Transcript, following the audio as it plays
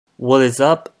What is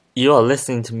up? You are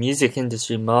listening to Music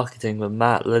Industry Marketing with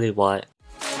Matt Lillywhite.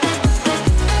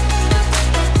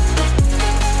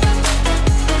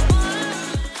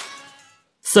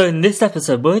 So in this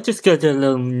episode, we're just going to do a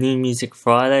little New Music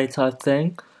Friday type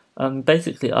thing.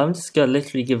 Basically, I'm just going to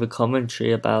literally give a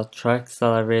commentary about tracks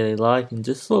that I really like and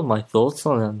just sort of my thoughts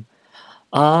on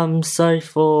them. So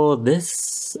for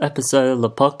this episode of the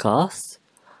podcast,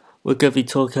 we're going to be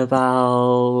talking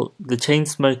about the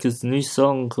Chainsmokers' new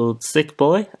song called Sick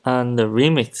Boy and the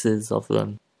remixes of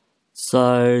them.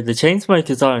 So, the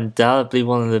Chainsmokers are undoubtedly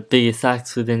one of the biggest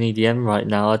acts within EDM right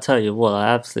now. I tell you what, I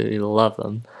absolutely love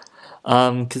them.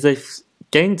 Because they've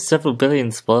gained several billion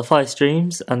Spotify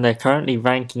streams and they're currently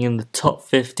ranking in the top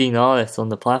 15 artists on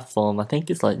the platform. I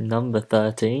think it's like number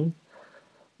 13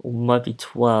 or might be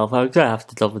 12. I'm gonna have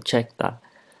to double check that.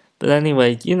 But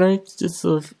anyway, it's just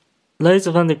sort of loads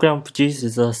of underground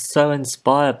producers are so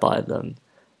inspired by them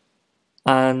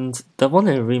and they want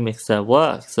to remix their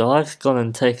work. So I've gone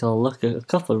and taken a look at a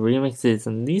couple of remixes,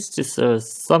 and these just are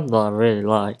some that I really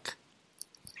like.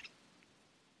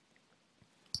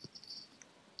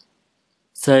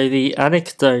 So the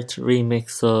Anecdote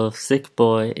remix of Sick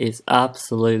Boy is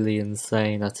absolutely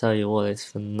insane. I tell you what, it's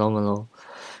phenomenal.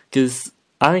 Because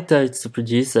Anecdote's the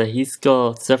producer, he's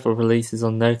got several releases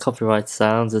on No Copyright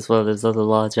Sounds as well as other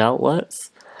large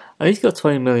outlets. And he's got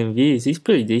 20 million views, he's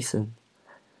pretty decent.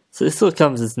 So this sort of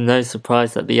comes as no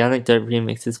surprise that the Anecdote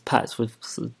remix is packed with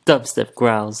sort of dubstep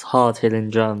growls, hard-hitting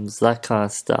drums, that kind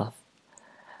of stuff.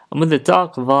 And with the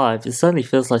dark vibe, it certainly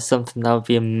feels like something that would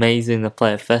be amazing to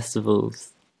play at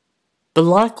festivals. But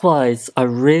likewise, I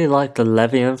really like the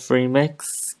Levianth remix,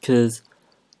 because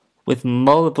with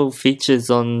multiple features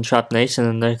on Trap Nation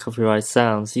and No Copyright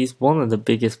Sounds, he's one of the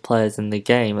biggest players in the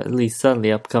game, at least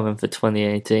certainly upcoming for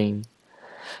 2018.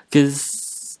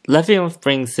 Because Levianth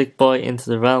brings Sick Boy into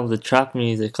the realm of the trap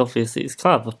music. Obviously it's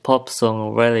kind of a pop song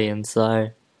already, and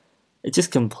so it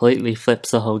just completely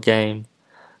flips the whole game.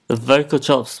 The vocal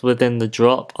chops within the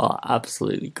drop are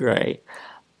absolutely great,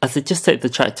 as they just take the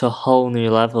track to a whole new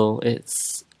level.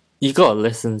 You gotta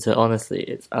listen to it, honestly,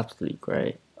 it's absolutely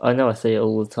great. I know I say it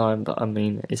all the time, but I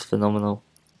mean it's phenomenal.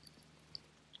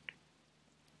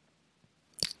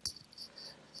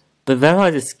 But then I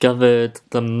discovered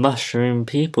the Mushroom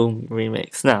People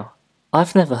remix. Now,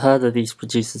 I've never heard of these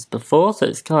producers before, so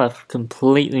it's kind of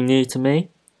completely new to me.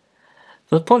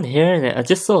 But upon hearing it, I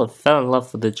just sort of fell in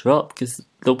love with the drop, because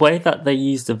the way that they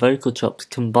use the vocal chops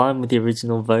combined with the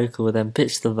original vocal and then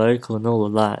pitch the vocal and all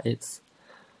of that, it's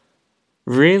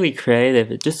really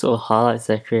creative. It just sort of highlights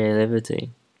their creativity.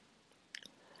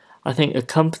 I think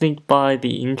accompanied by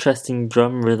the interesting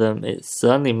drum rhythm, it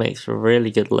certainly makes for really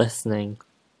good listening.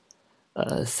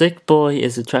 Sick Boy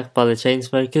is a track by the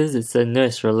Chainsmokers. It's their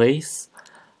newest release.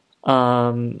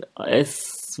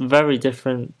 It's very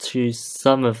different to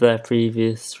some of their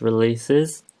previous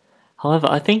releases. However,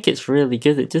 I think it's really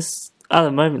good. At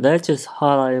the moment, they're just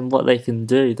highlighting what they can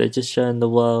do. They're just showing the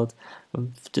world,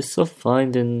 just sort of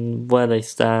finding where they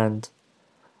stand.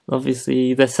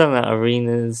 Obviously, they're selling out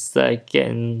arenas. They're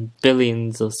getting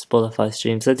billions of Spotify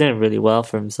streams. They're doing really well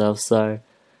for themselves. So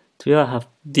to be able to have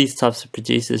these types of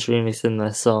producers remixing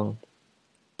their song,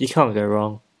 you can't go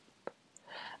wrong.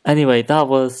 Anyway, that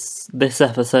was this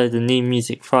episode of New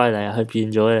Music Friday. I hope you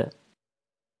enjoy it.